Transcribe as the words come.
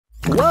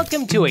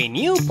Welcome to a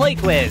new play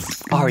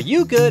quiz. Are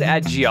you good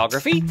at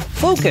geography?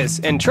 Focus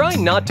and try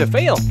not to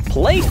fail.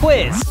 Play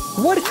quiz.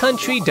 What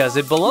country does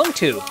it belong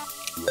to?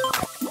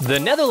 The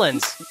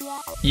Netherlands.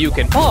 You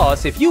can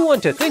pause if you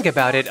want to think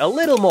about it a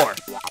little more.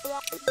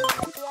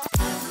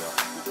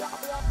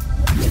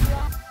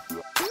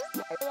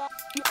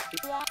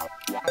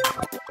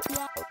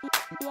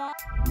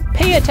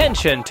 Pay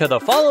attention to the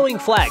following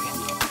flag.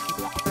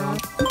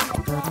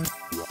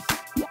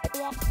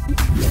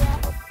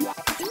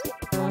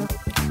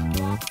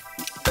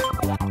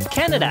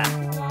 Canada.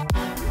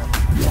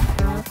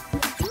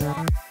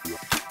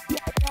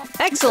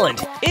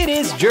 Excellent! It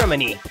is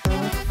Germany.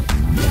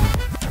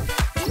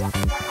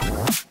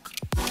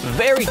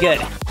 Very good.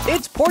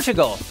 It's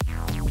Portugal.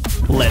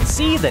 Let's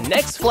see the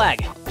next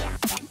flag.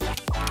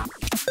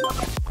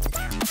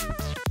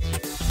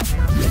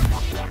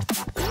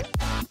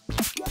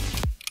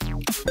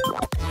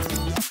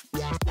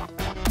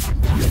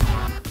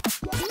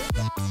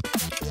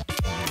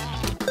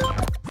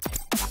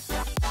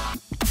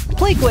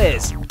 Play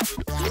quiz.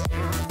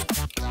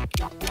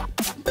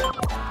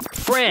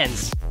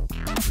 France.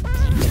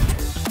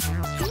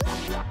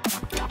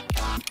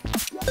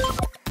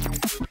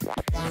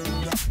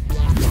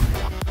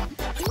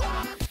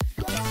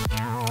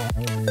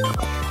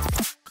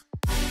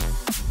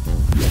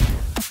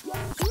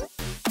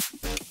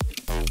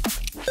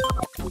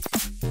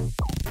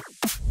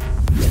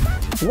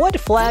 What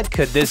flag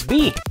could this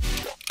be?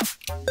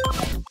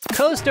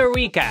 Costa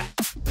Rica.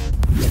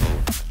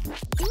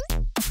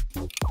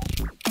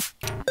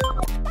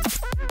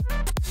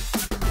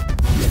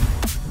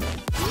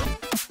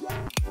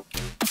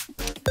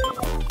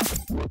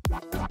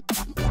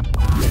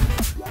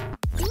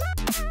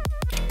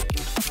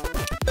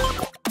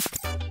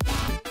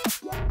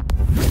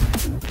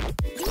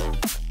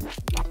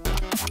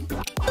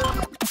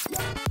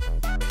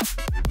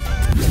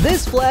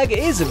 This flag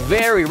is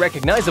very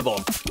recognizable.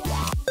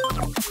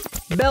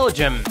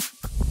 Belgium.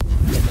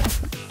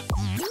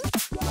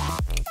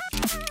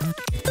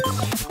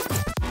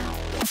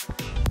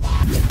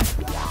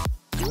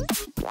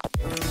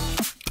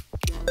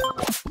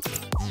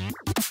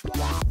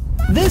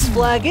 This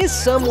flag is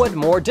somewhat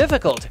more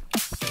difficult.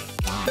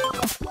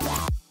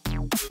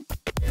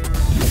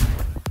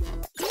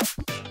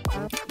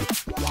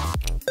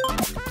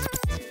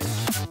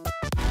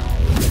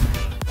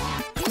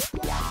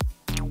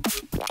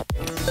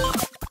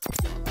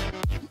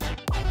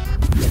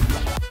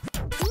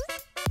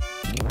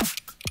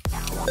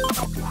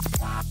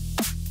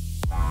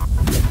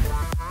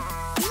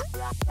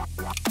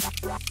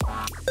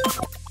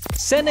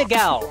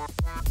 Senegal.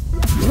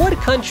 What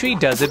country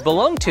does it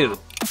belong to?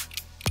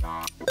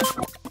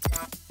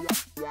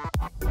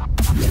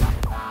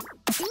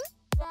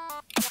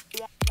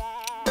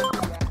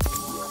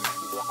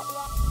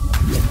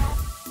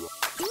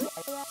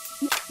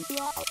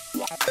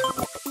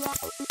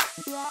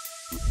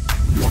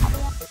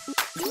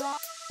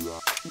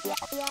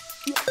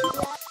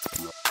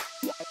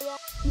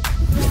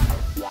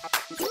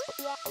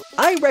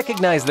 I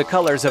recognize the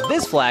colors of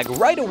this flag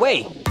right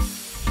away.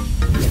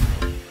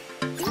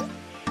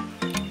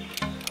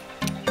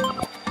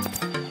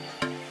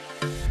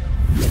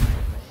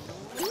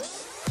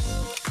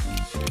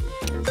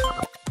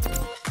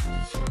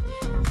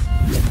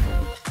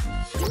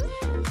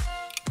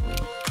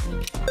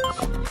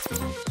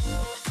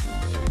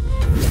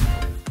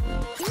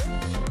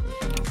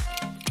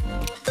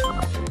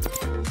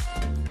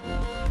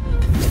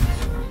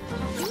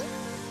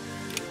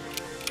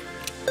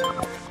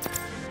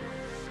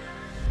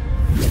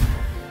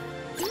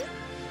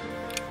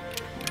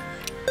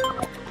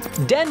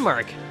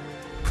 Denmark.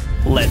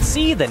 Let's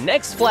see the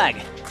next flag.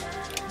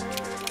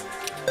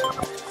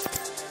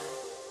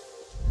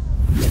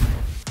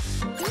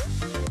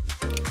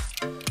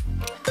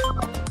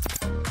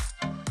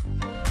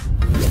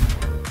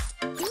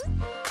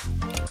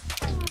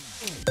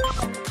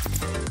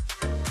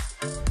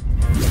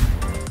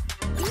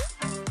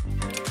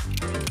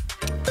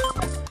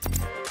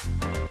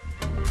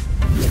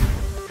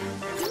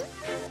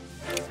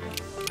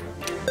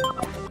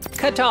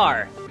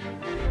 Qatar.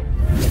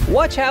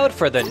 Watch out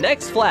for the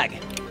next flag.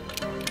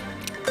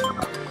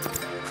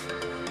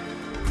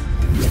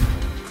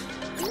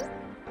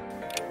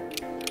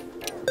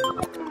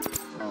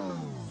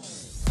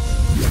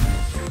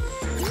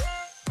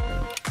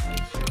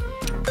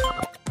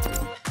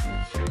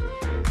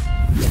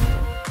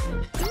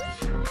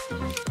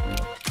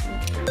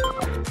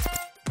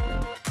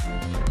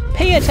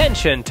 Pay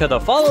attention to the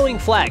following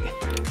flag.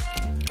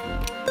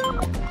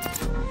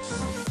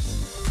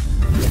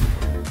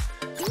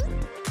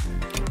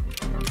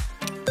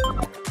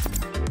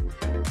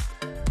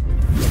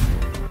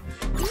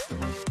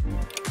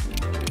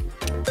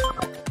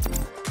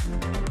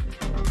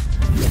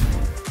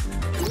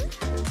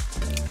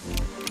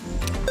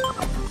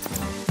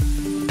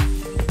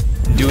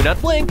 Do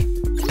not blink.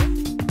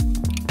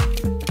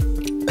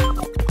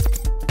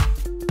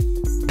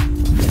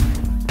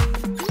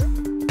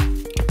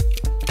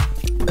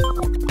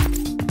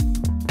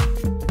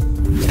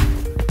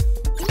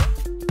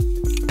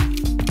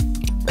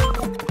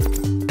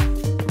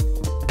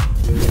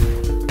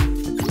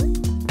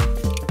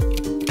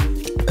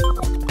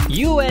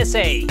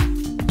 USA.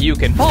 You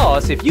can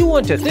pause if you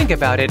want to think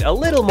about it a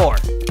little more.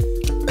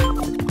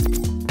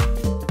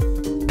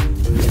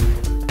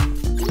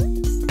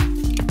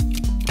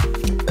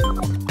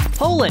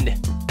 Poland.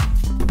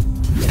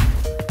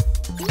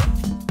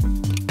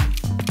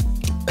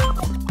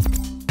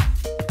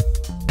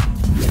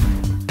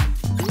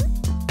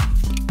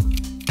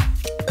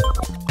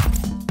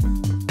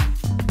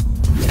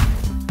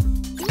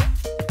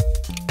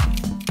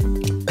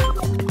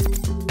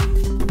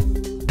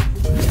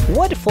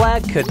 What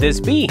flag could this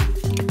be?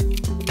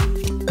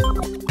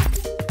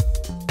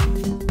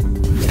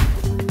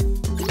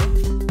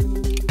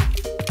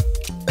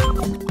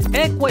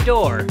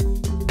 Ecuador.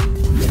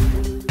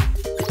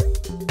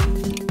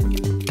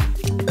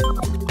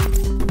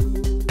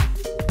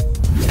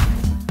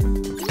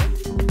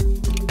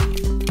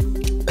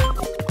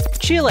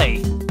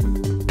 Chile.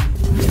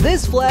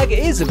 This flag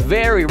is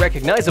very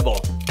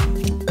recognizable.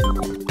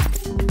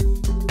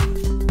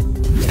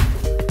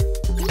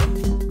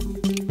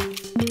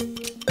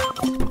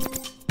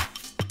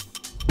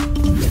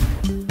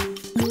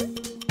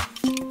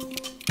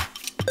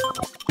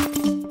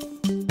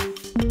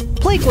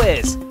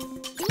 PlayQuiz.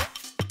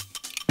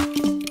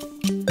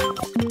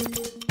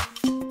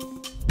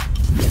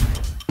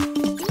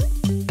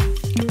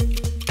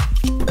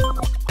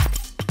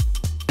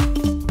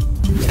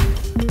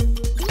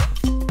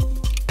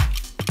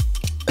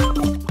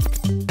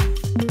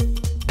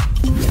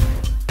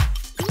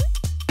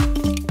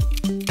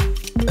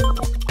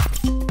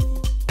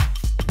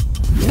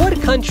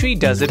 What country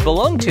does it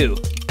belong to?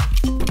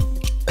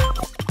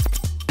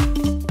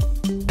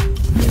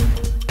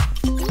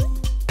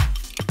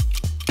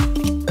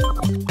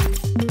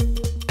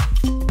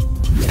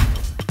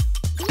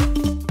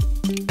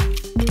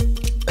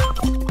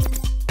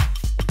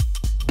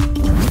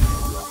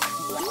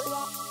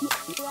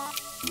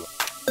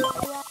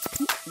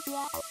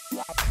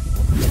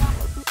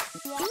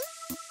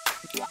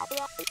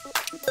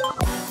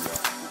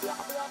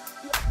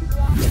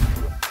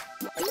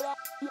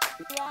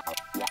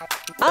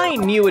 I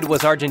knew it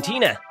was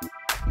Argentina.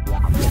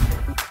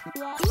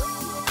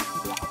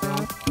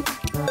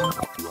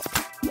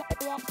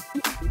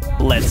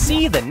 Let's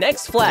see the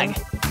next flag.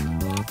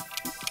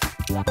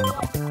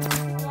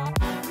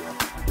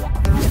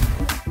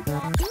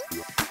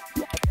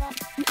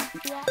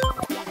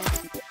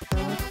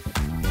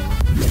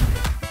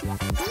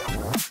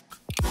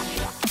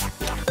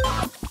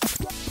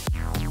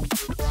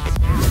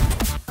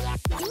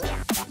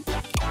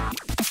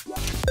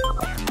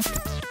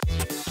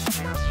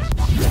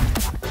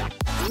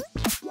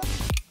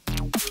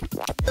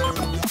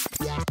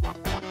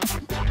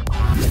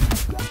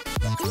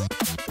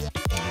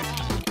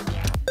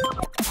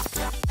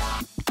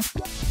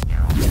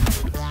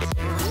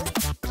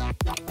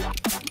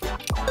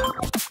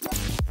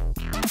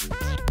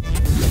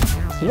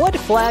 What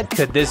flag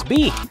could this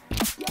be?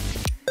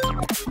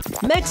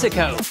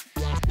 Mexico.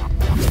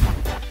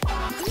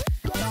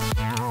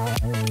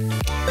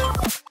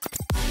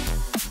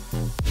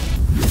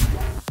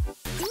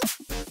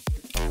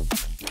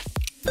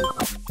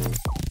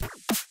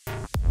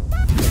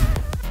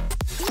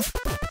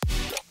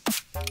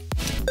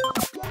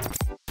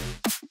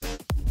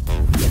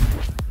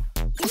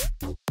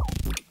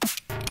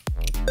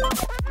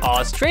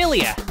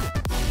 Australia.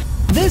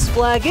 This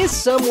flag is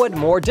somewhat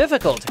more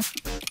difficult.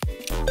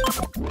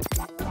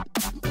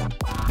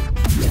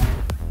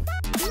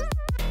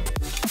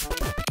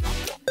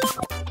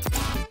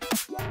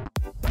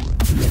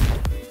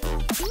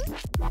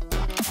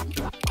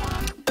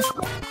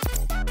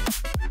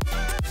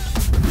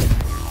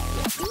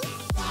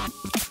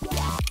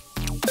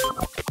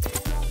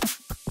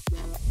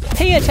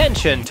 Pay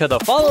attention to the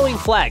following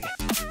flag.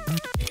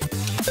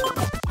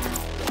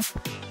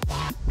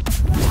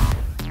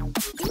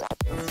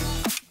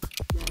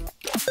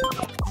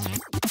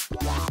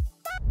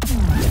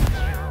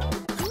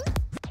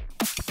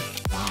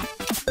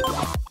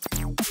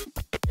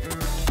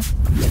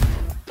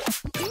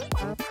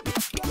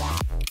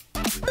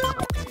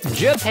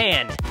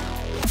 Japan.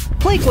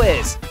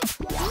 PlayQuiz.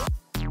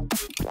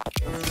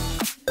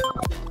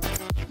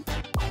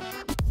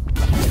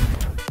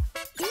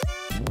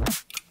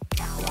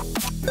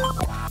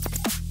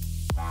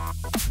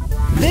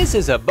 This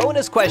is a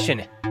bonus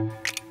question.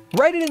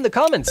 Write it in the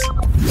comments.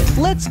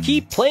 Let's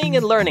keep playing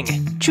and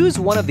learning. Choose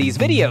one of these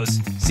videos.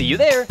 See you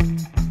there.